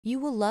You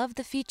will love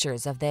the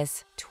features of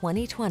this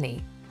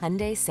 2020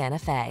 Hyundai Santa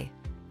Fe.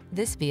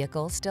 This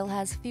vehicle still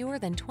has fewer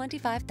than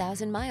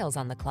 25,000 miles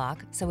on the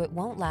clock, so it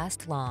won't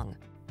last long.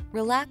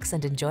 Relax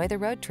and enjoy the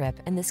road trip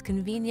in this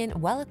convenient,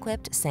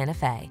 well-equipped Santa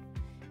Fe.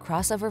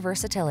 Crossover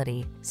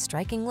versatility,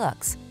 striking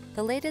looks,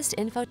 the latest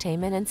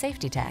infotainment and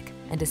safety tech,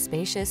 and a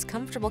spacious,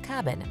 comfortable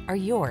cabin are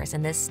yours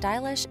in this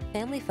stylish,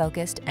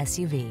 family-focused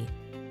SUV.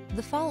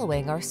 The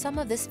following are some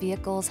of this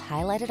vehicle's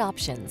highlighted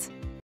options: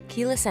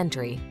 keyless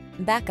entry,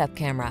 backup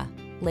camera,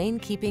 lane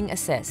keeping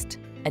assist,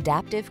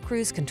 adaptive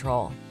cruise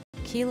control,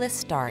 keyless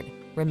start,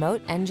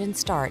 remote engine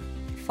start,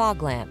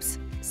 fog lamps,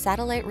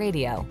 satellite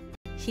radio,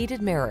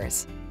 heated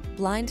mirrors,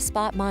 blind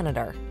spot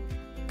monitor.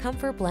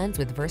 Comfort blends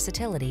with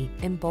versatility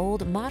in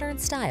bold, modern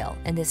style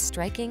in this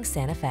striking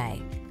Santa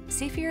Fe.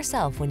 See for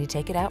yourself when you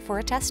take it out for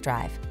a test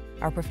drive.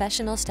 Our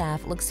professional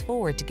staff looks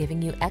forward to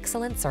giving you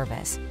excellent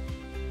service.